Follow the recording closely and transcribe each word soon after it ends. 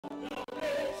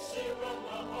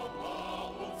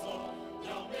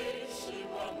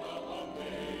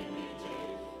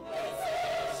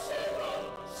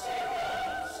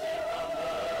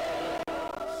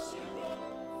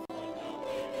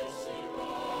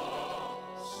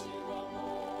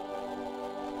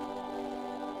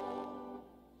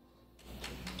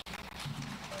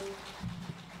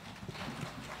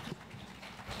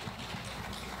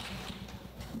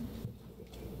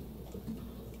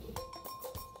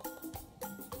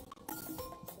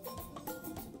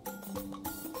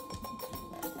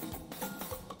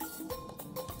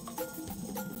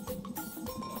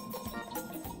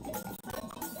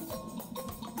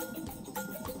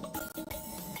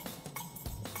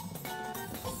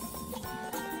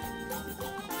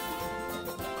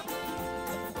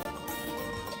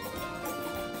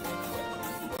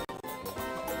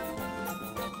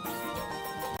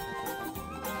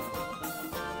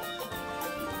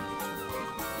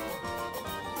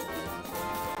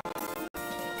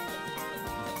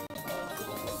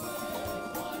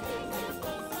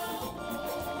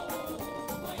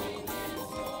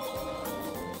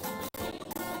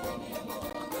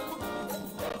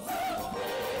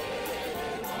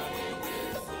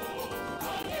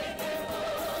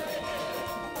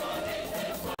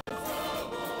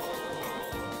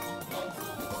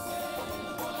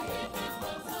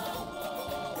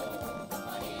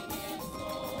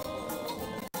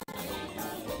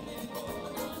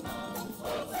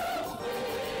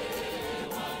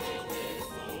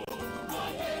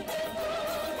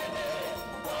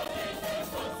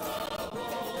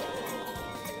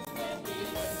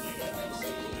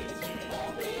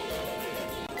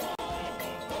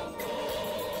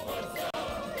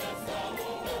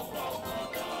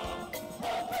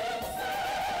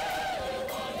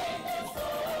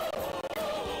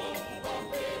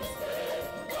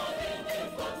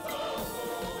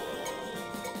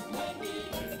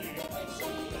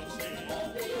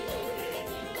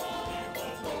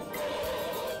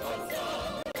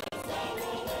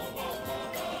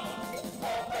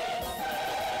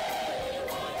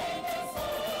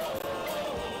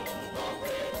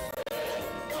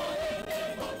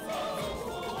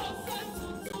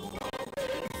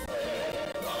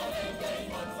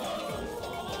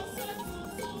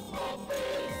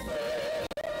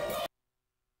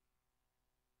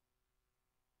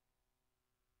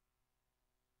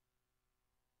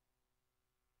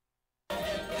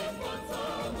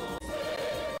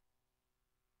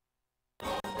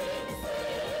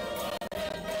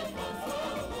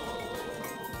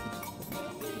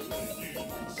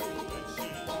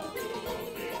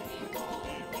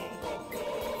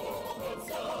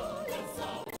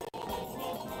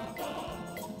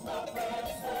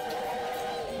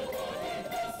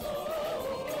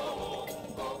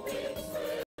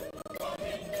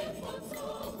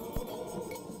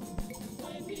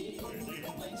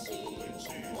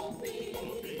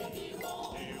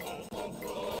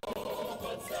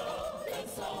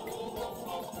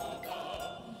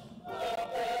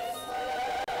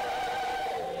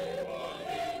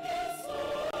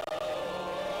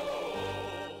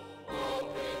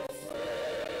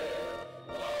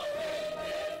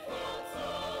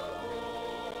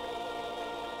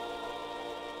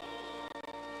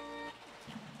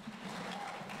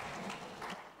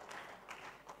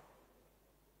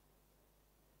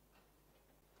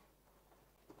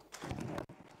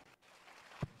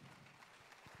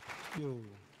Yo,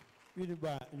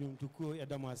 Winneba nyumtuko ya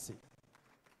damasi.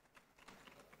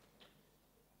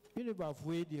 Winneba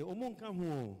fuede omonka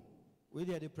ho we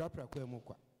de prapra kwa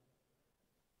mokwa.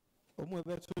 Omo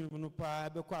ebeto no pa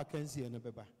ebekwa akansie no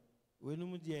beba. We no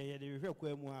mu de ye de hwehwe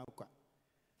kwa mu akwa.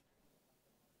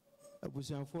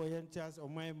 Abusanfo ye ntas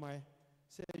omai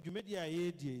se dwumedi a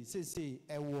ye die sese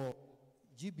ewo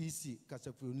GBC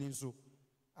kasafuni nso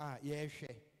a ye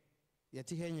hwe ye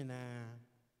te hanyina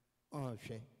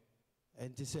hwe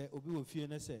enti se obi wo fie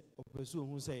na se opesu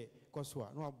hu se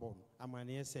koswa no abon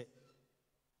amane se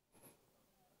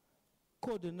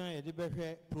code na ye de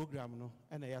behwe program no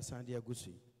na ya sande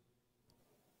agusu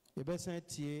ye besan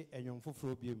tie enwom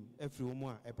foforo biem afiri wo mu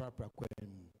a eprapra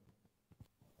kwanu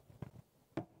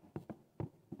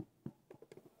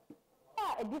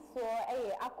ediso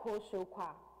Akoo show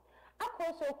kwa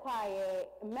Akoo show kwa ye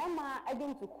mema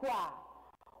edintu kwa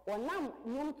wonam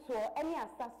nyumto eni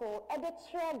asaso ede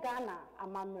kire Ghana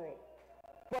amamre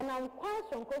wonam kwan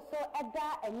sonkoso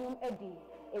eda enyum edi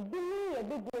ebini ye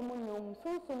bedo mu nyum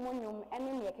sunsun mu nyum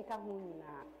eni ne keka ho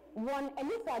nyina won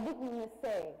elisa adigu ne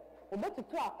se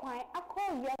obetutu akwan akọ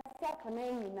wiase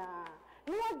akana nyina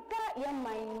ne waga ye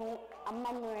man no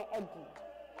amamre edi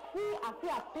ni afi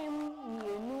apem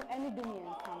mienu eni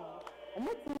dumiensa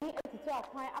to a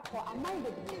point akọ among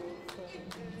the blue.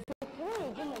 So we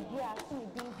do my dear to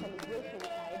do celebration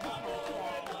I do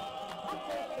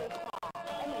after so far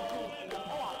energy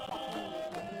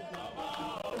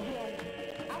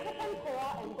African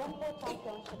Choir and Gospel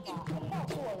Championship are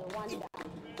for Rwanda.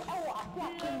 Our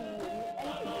African Union and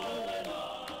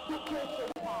after so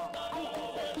far I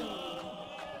expect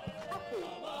Akoo,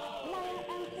 my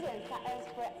influencer is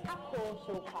for Akoo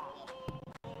so far.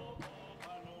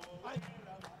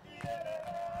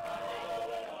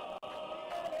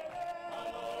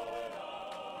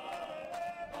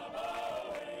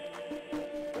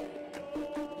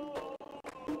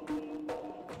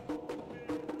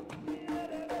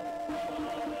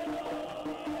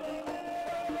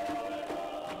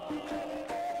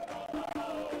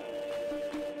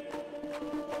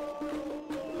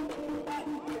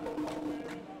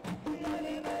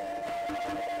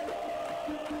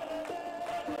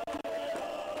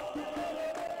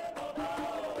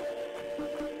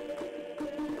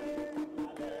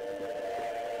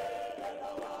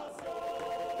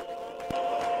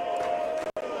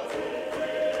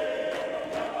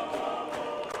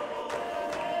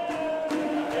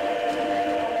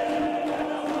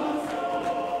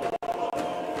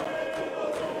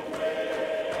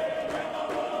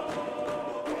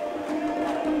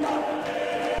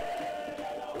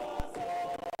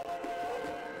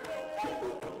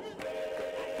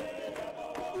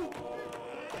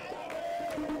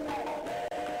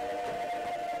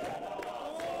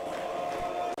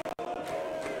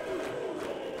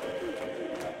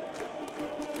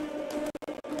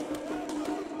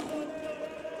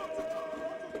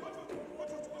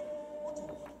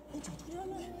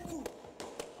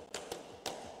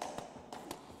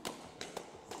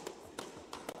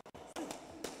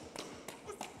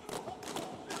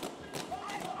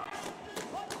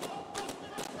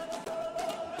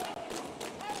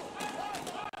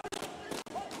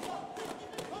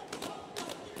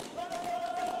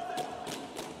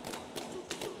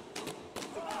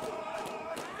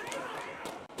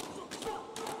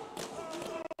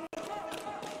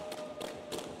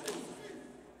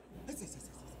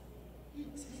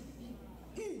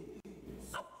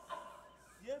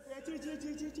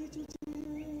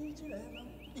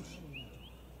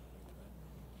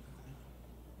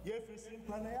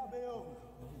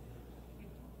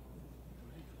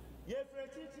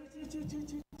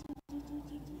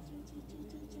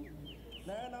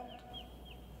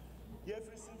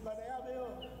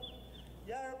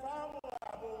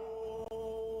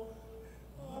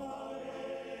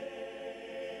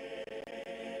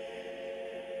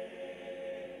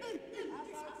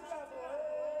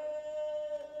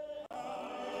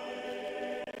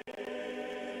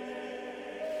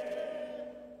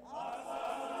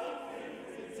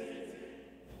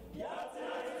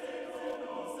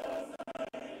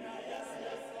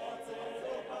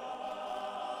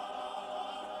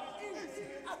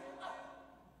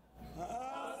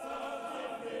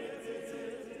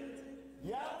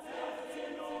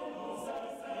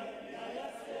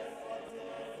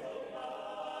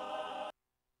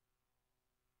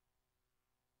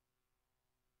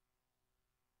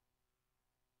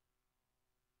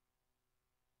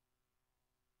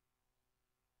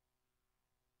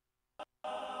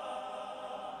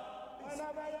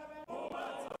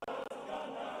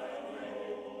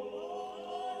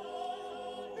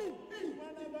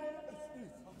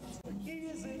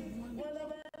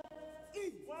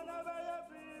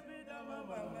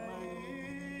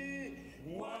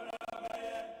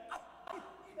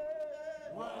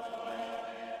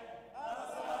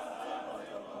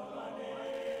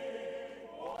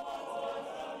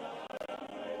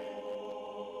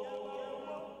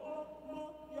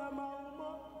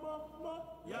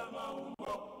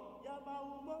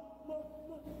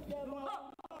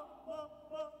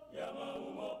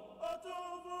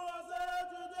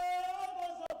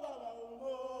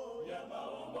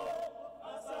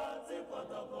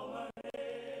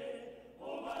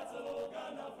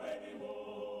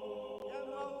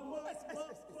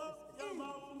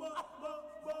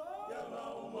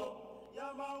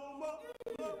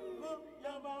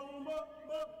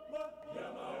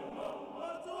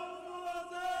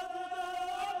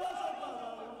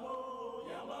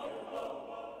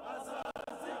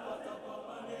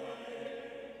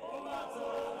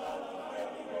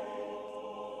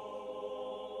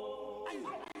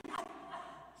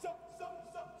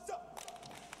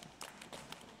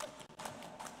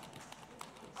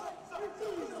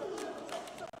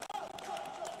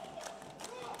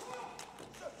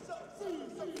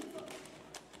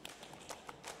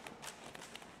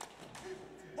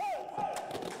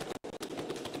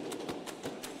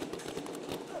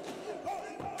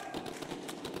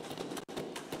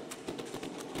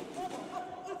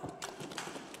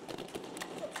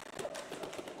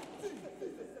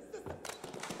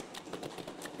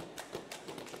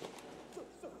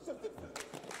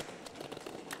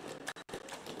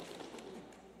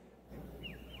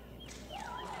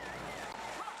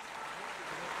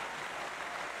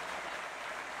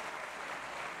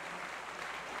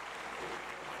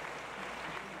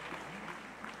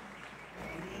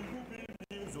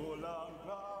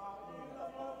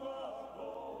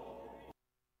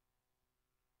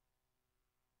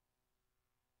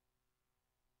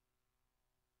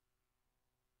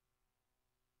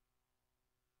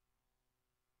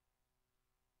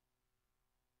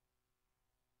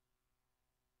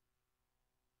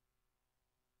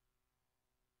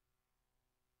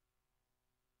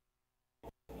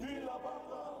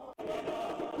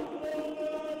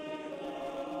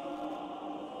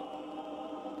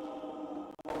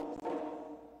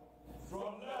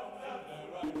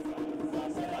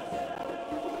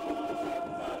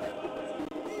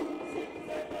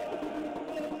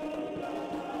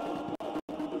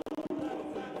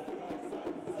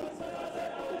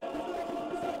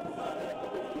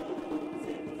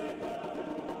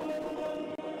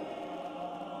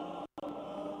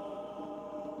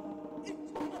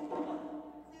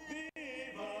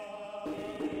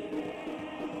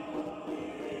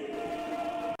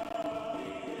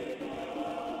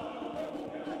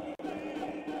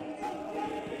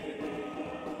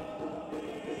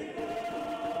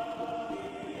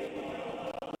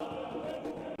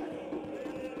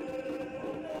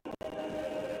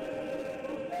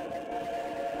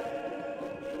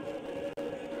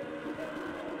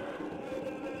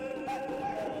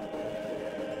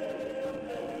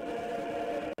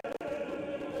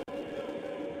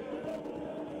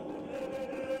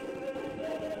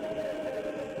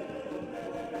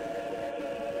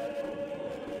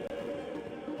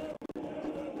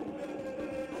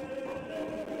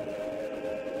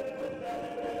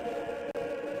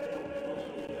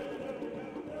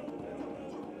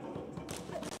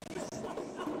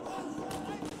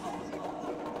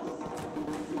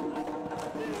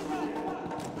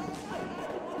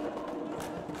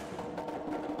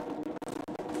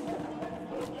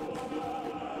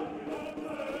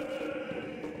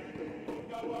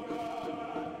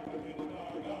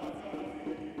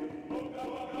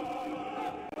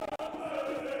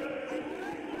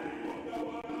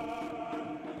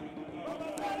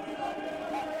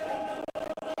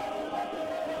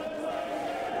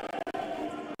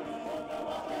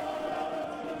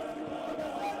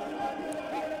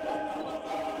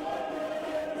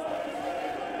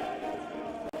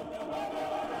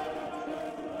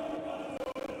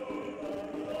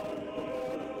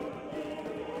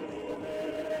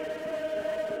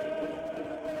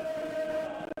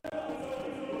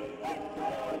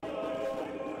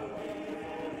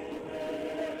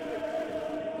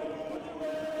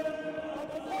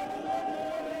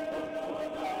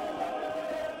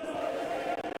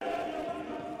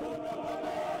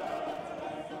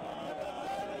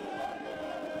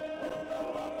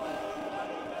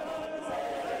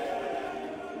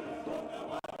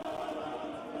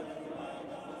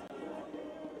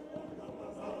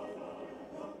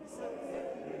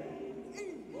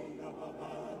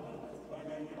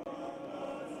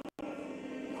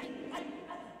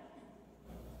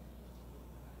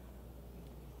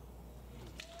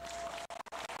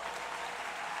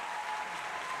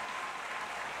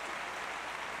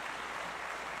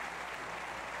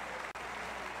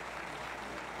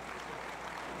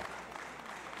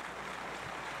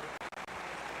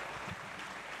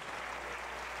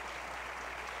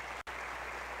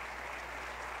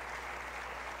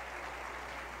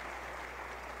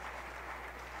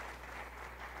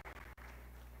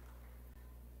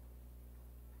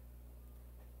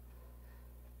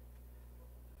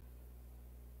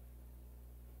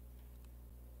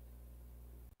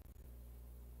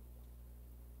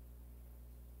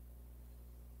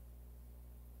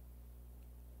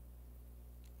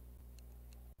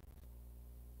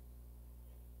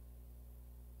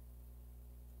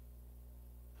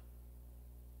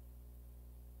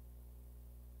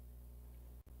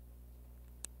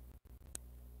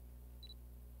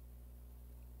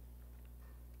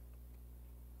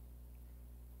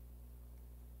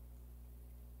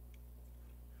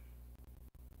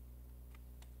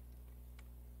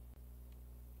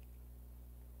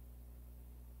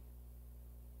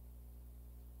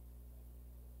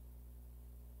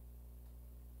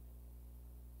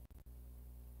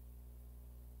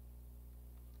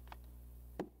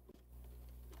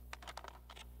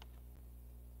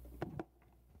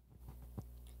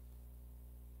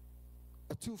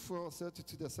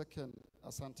 Otufoɔ the second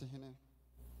Asantehene,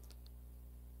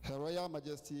 Her Royal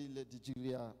Majesty Lady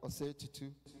Julia Osei-Tutu,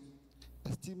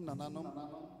 esteemed Nananom,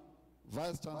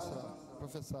 Vice Chancellor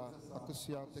Professor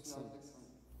Akoo Dixon,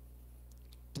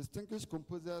 distinguished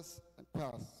composers and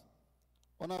past,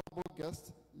 honorable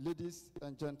guests, ladies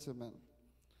and gentlemen.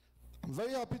 I'm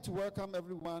very happy to welcome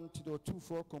everyone to the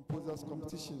Otufoɔ Composers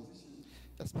Competition,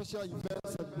 a special event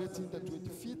celebrating the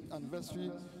 25th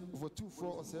anniversary of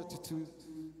Otufoɔ Osei-Tutu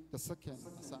the second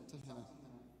Asantehene.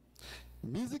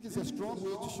 Music is a strong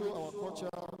way to show our culture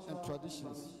and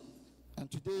traditions. And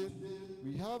today,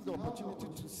 we have the opportunity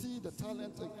to see the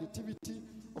talent and creativity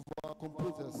of our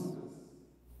composers.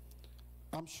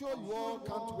 I'm sure you all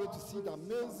can't wait to see the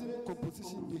amazing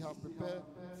composition they have prepared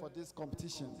for this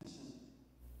competition.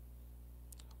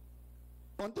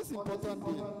 On this important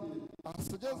day, I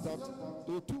suggest that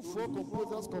the Otufoɔ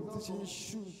Composers Competition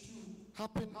should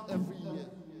happen every year.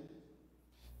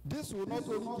 This will not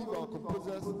only give our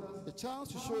composers a chance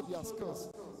to show their skills,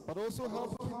 but also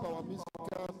help keep our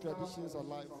musical traditions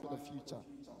alive for the future.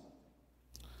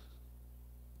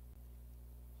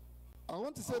 I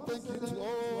want to say thank you to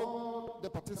all the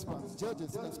participants,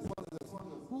 judges, and sponsors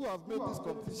who have made this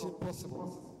competition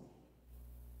possible.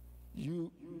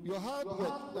 Your hard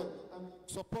work and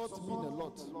support mean a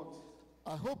lot.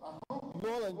 I hope you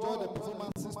all enjoy the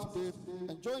performances today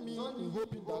and join me in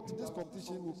hoping that this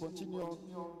competition will continue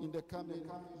in the coming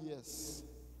years.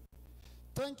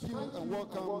 Thank you and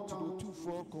welcome to the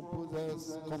Otufoɔ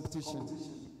Composers Competition.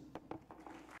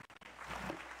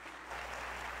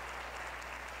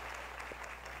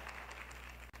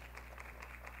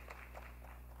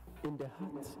 In the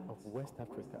heart of West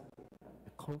Africa,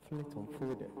 a conflict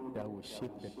unfolded that will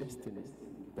shape the destinies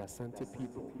of the Asante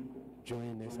people.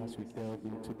 Join us as we delve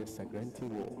into the Sagranti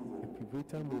War, a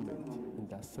pivotal moment in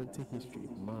the Asante history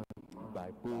marked by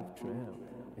both triumph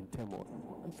and turmoil.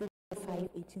 On February 5,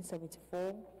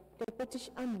 1874, the British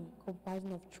Army,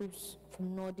 comprising of troops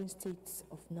from northern states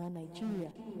of now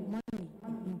Nigeria, Mali,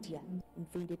 and India,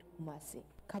 invaded Kumasi,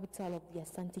 capital of the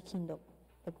Asante Kingdom.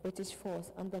 The British force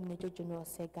under Major General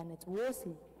Sir Garnet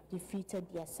Wolseley defeated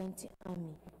the Asante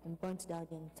army and burnt down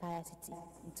the entire city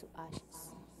into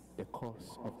ashes. The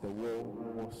cause of the war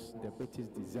was the British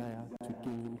desire to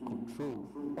gain control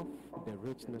of the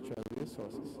rich natural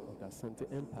resources of the Asante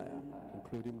Empire,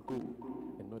 including gold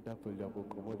and other valuable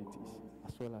commodities,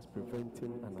 as well as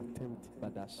preventing an attempt by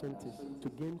the Ashantis to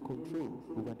gain control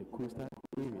over the coastal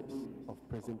areas of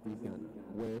present-day Ghana,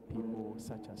 where people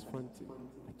such as Fanti,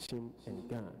 Achim, and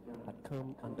Ghana had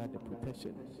come under the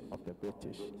protection of the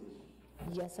British.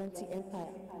 The Asante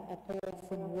Empire, a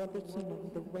powerful warrior kingdom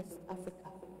in the West Africa,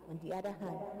 on the other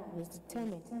hand, was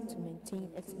determined to maintain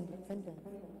its independence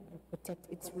and protect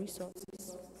its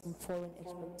resources from foreign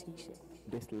exploitation.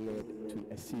 This led to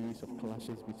a series of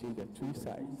clashes between the two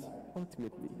sides,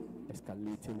 ultimately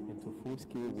escalating into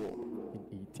full-scale war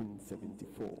in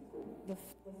 1874.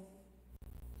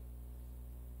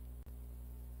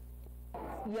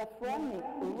 Yafrani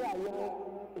Uriah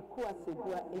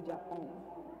Ekuasegua Ejapon.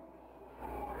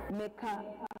 Meka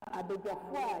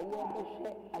Abejafua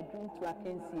Yabeshe Adjuntu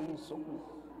Akensi so.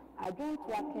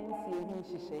 Adjuntu Akensi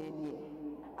Hinshishe.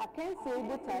 Akensi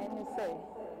Buta and say,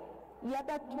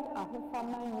 Yabatu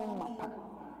Ahufama Mapa.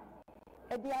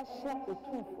 Edia Shep the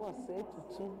 2 4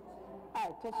 2 I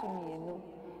touch me no.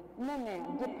 Nene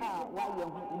Depa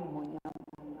Wayo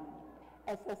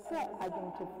Ese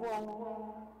adwontofoɔ no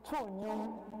to nnwom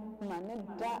ma ne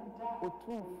da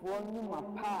otumfoɔ no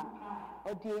mapa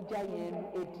ɔde agya yɛn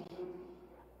edi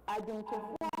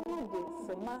adwontofoɔ no de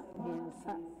sema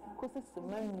biɛnsa kosi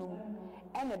sema nnum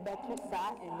ɛna bɛto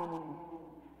saa nnwom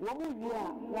no wɔn wie a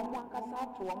wɔn akasa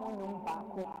ato wɔn nnwom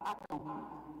baako aka ho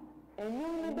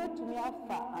nnwom no bɛtumi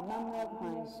afa amammerɛ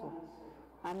kwan so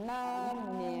anaa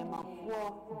nneɛmafoɔ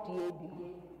die bi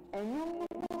nnwom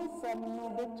nsɛm no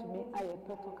bɛtumi ayɛ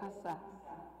tɔtɔ kasa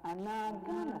anaa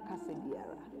Ghana kasa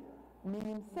biara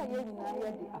menim sɛ yɛn nyinaa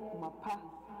yɛde akoma pa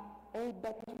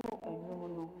ɛbɛto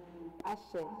nnwom no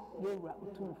ahyɛ yɛwura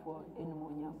otumfoɔ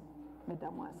animuonyam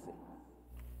meda mo ase.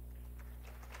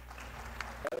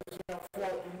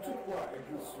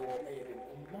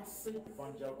 Massive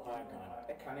Evangel Choir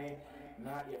Ghana.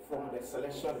 Na from the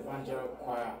Celestial Evangel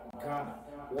Choir Ghana.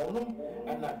 One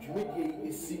and that Jumedi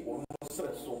is see on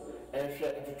so a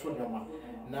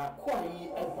na choir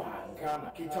eba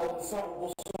Ghana. Kita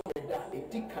was that a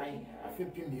decline, a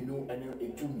fimpim and a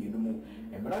jum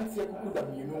and Marantia Kuda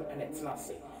and it's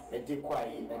nasi, a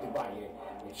dequai, a debaye,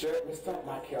 Mr.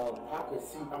 Michael Parker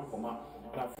C. Ampoma,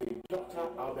 and a Dr.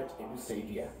 Albert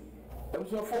Ebusadia. And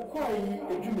so for choir,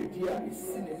 a Jumedia is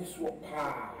seen in this war.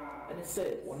 and it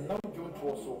said, when now June to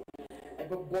also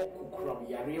ever walk from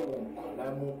Yare won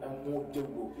Kalamu and more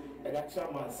Jogo, and that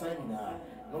chairman signing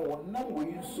no one now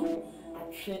we so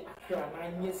a train after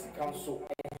 9 years council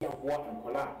and Yawa and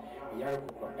Kola,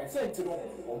 Yarako, and said to know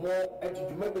or more at you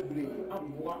remember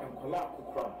Abua and Kola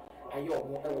Kukram, and your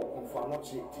more ever confirm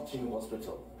teaching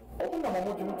hospital. Open a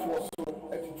moment to also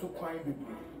at 2 crime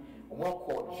degree. One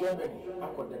called Germany,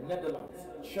 the Netherlands,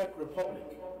 Czech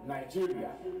Republic,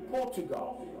 Nigeria,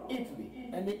 Portugal, Italy,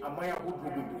 and the Amaya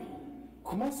Woodbury.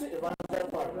 Kumasi Evangel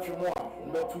Choir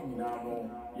Metu Minano,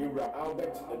 Yura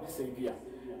Albert Ebisavia,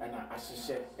 and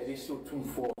Ashishe, Edisho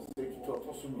 24, State to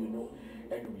Tosumino,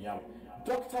 and Yam.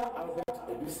 Dr. Albert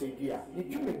Ebisavia, the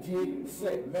Jumedi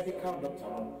said medical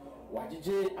doctor,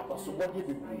 Wajije Abasubadi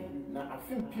degree, na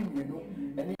Afim Pimino,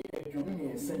 and the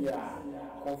Jumini and Senya.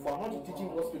 Confirmed teaching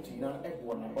hospital now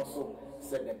everyone also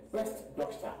said the best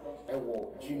doctor ever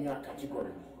junior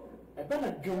category. A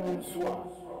better German Swa,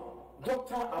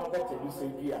 Dr. Albert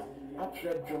Elusebia,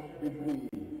 Atra John Bibli,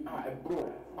 a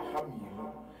bro, a hammy,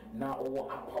 now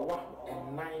over a power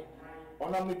and 9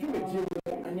 on a medium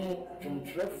and Jim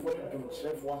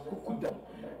Trefwa, who could them,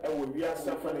 and we are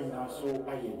suffering now so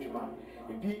I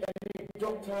am. Be a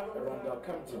Dr. Randall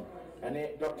Campton. And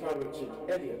Dr. Richard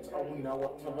Elliott,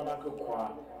 our Tabernacle Choir,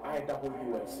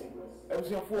 IWSA. As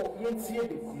for Yensia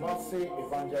de Kumasi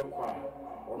Evangel Choir,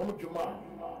 or no Juma,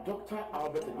 Dr.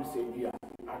 Albert Elusebia,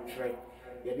 Atre,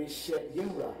 Yadi Shed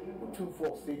Yenra,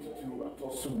 24 State 2 at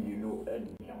Osum, you know,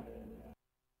 and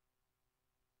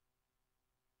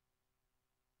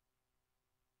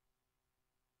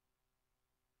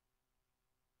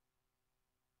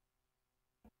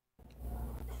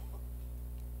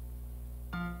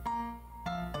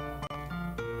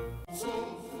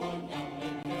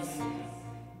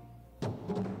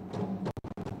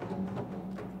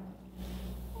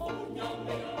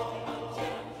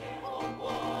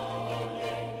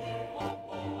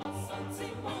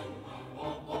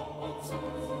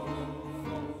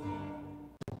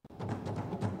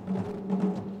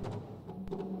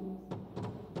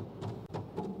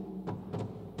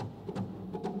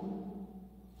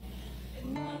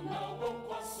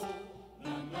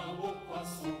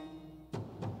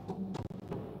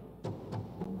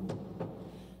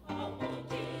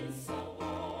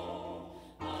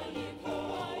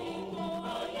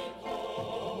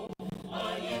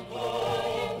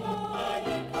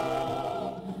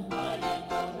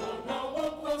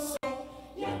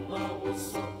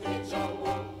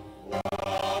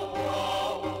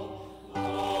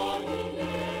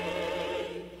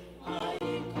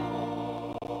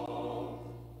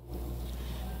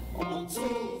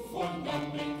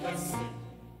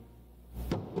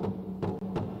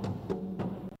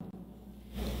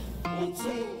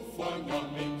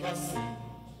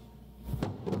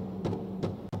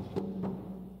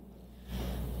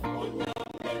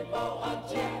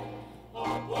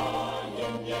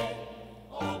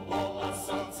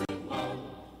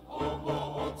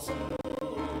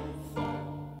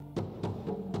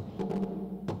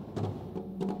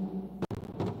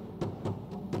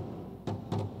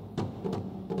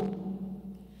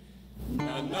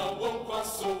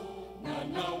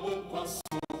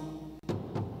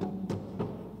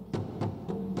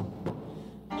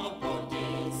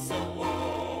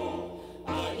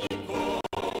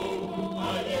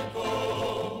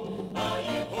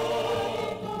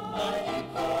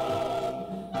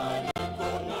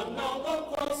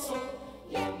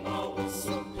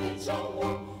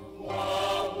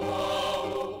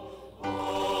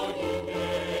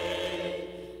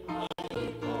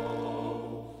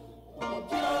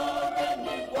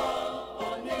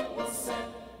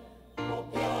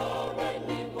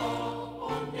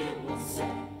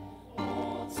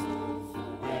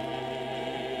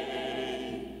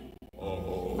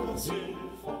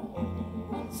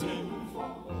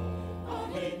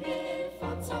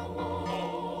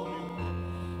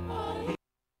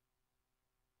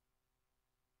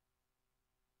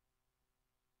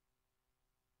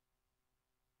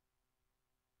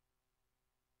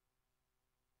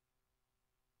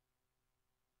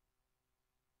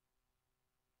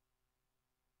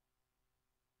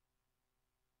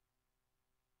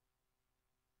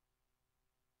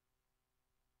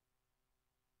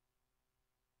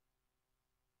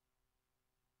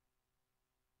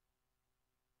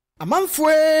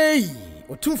Amanfwe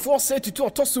otumfo se tutu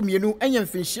otoso mienu enye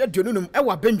mfinhia duonunum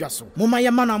ewa bendwa so moma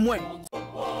ye mana mo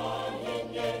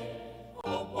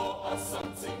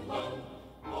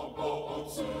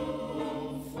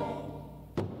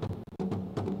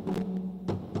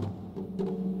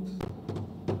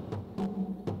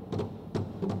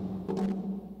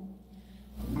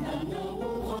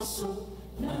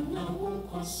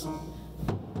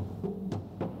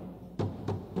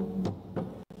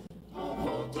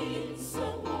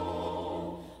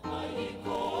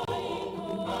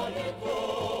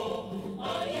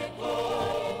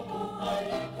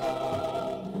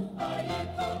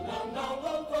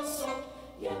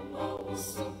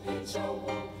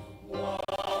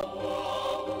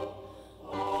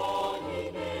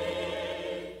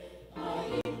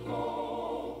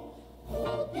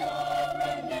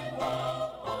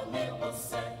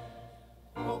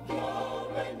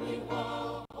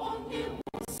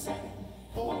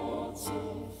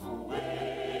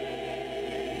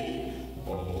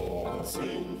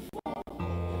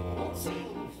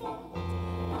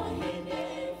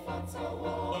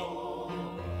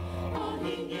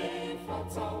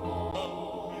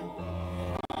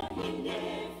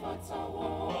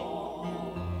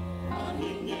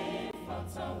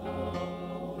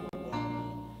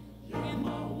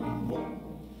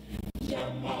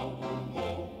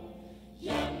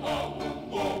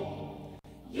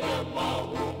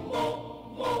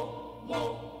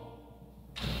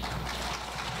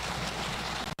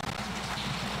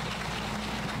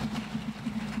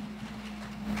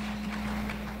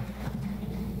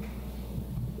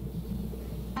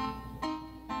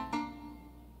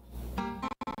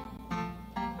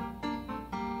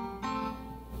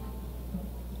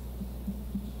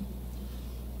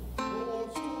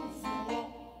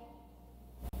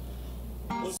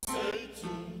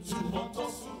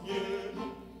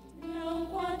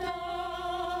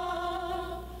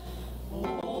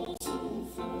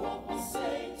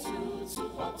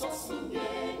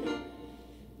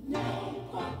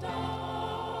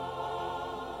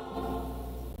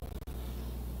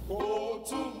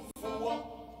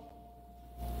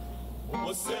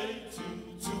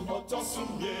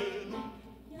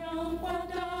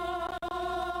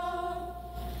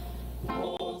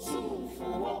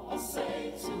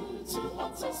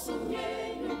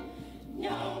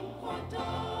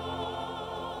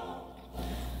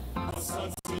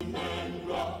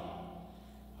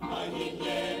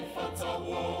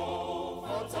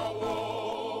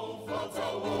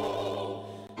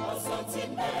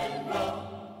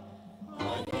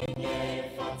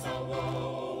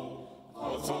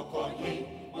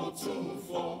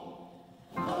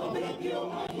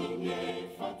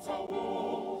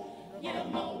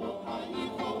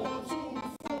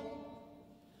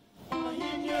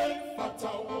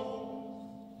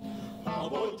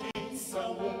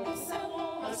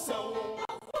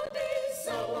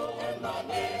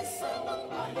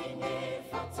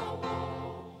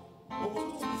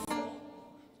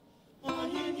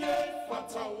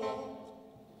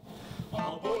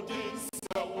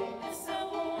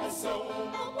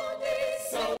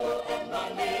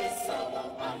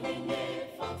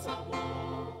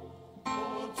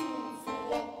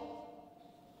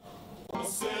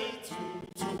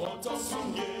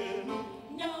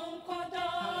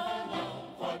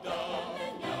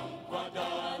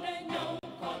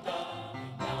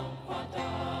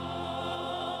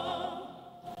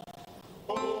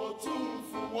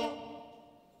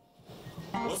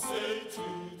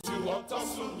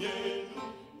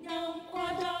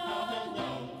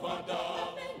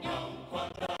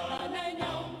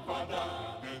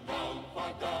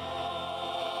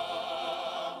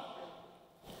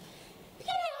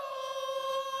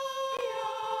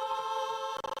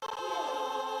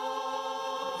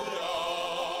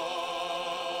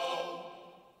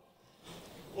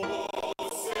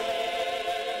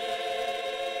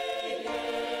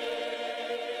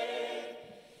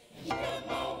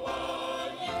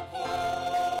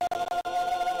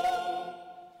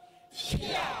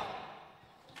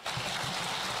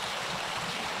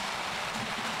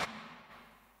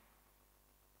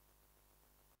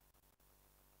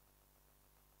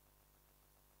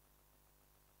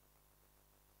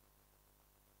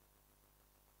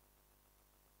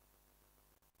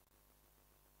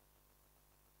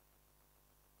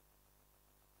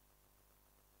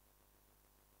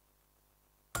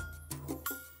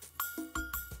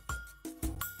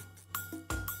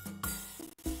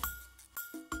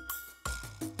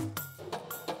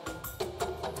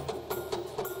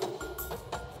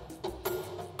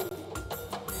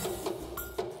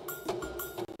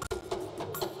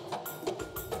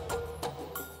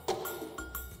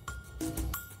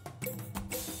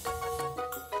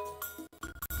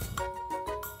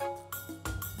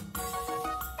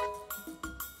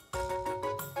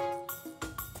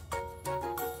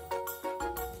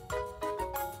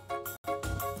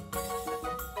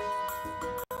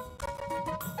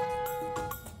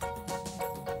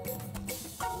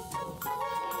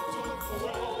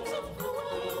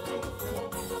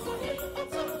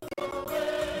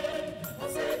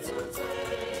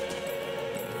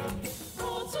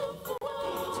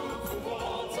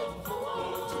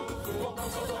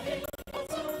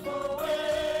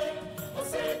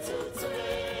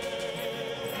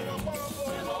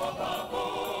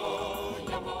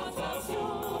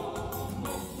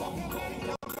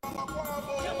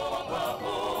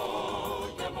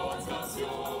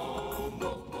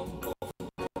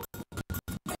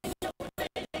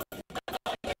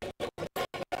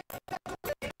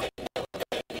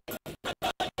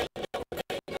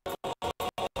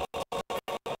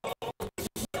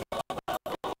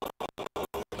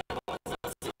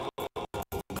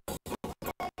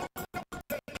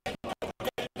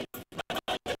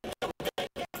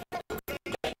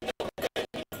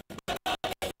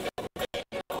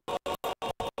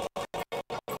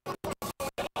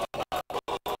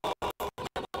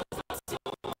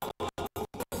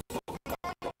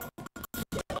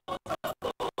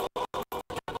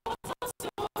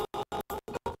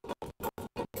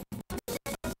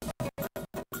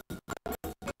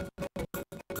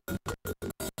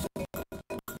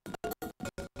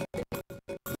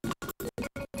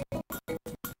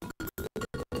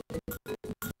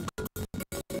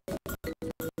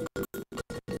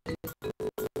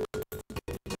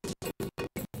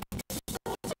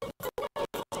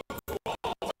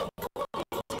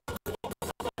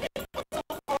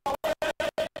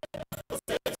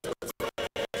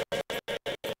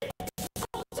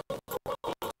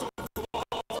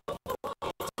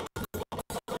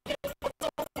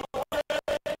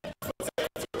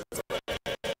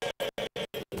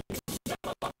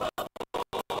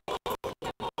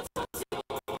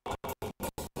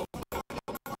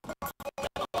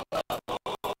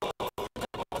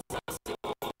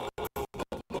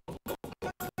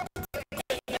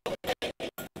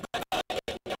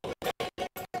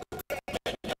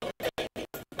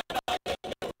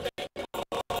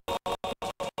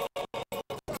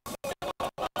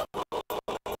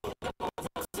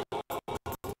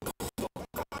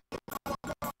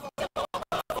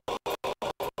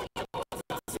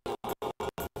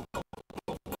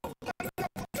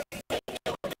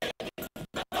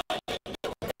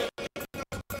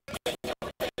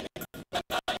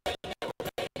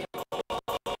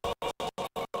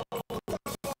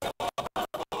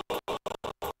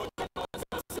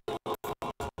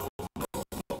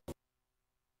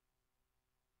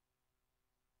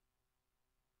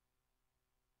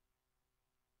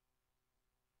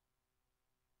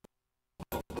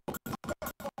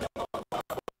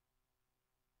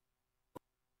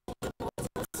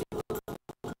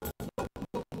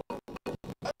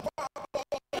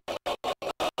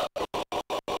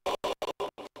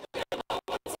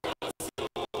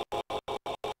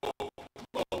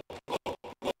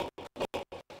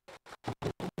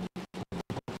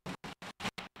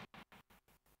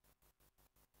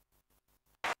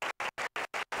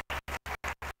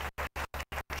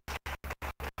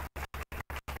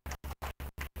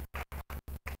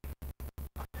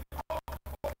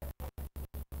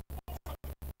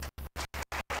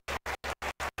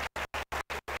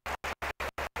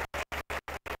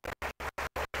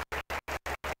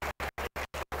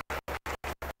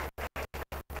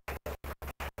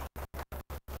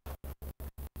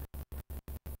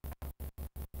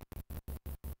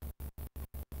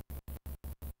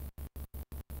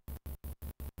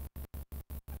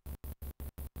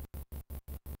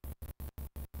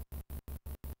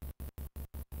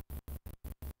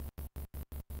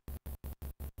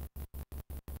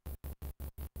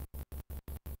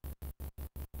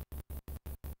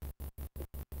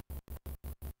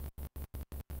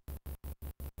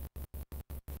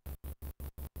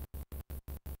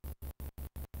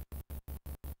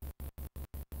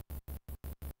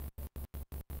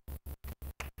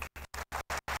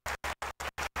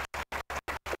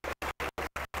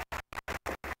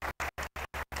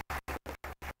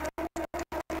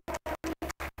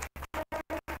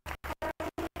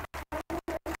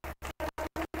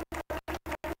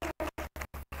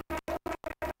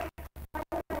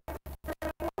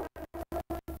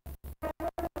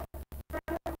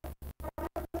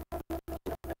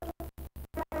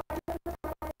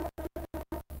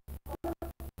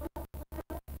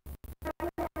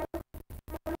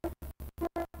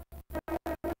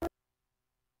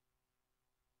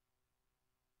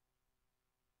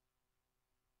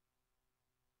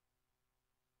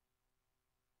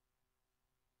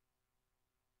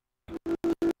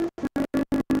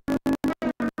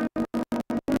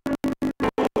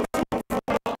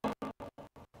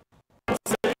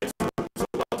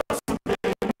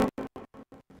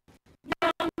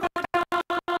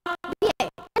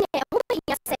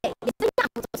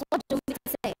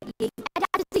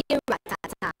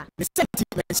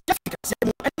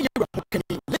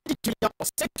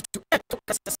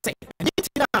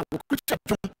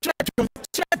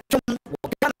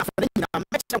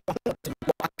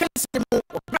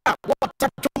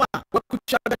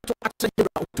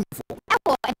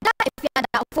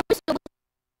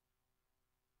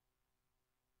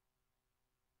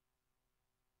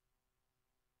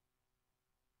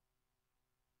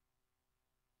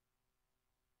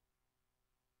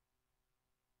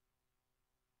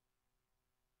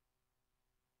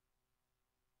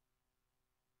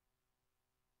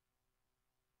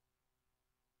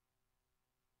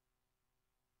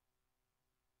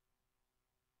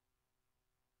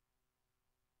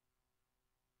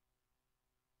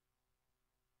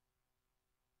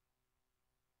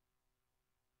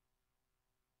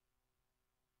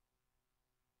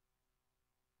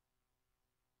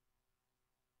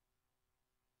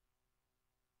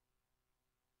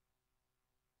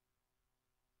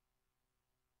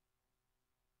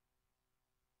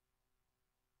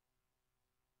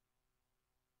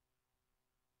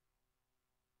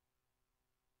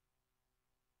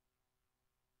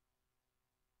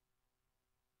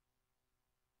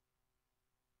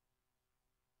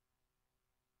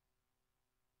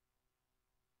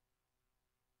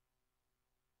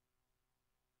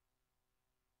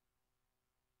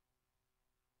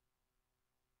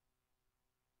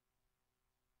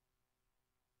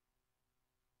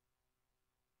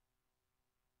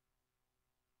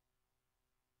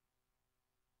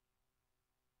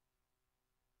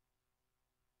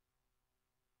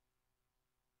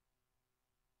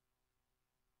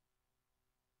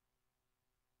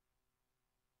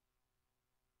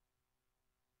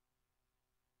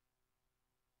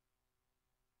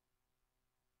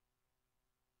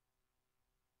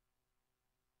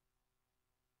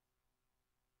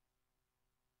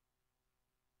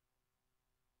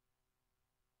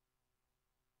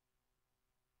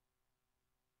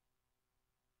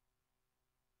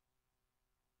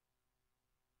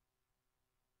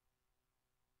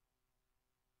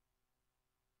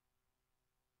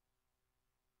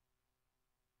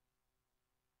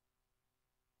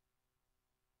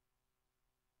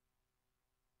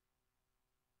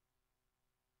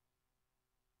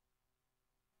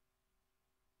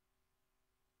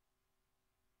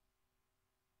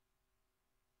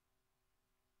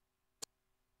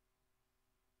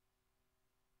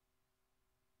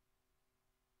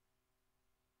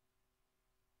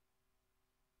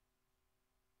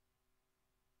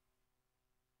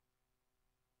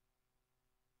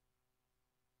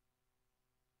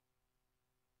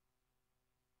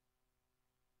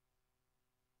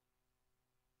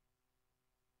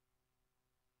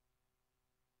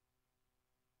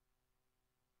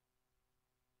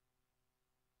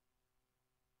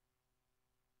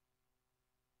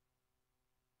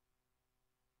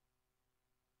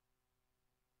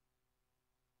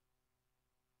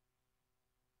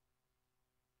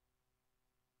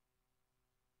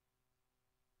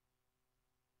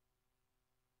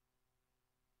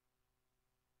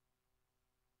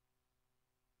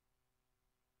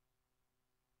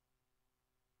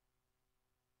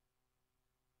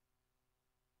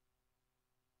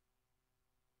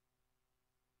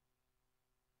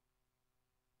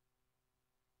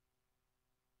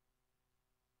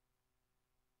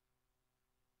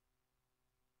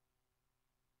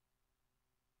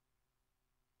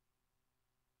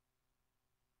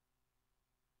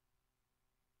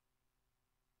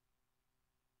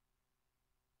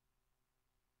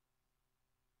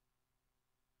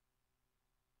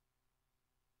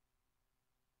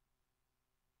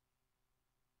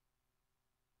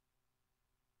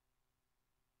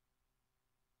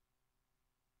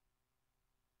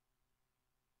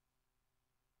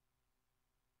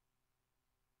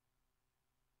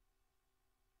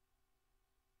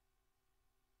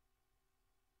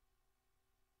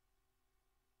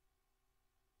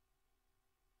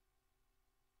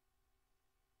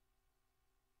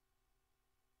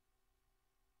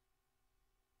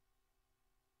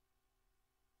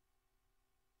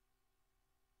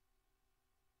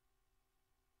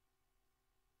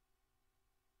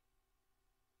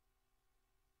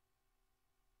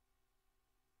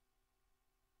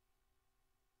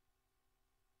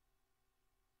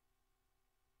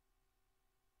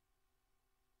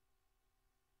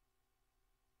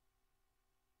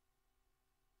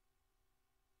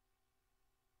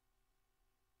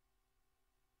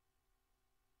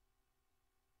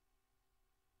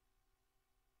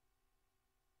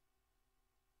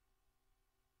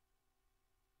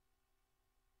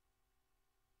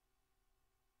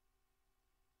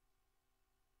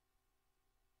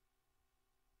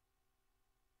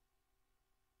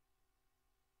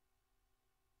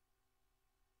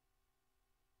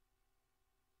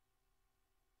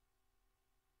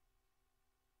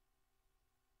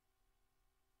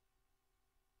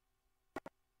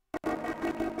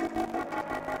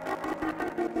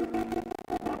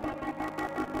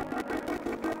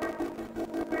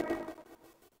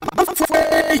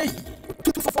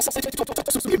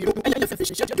so mmienu ɛnyɛ yɛ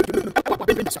fɛfɛhyɛ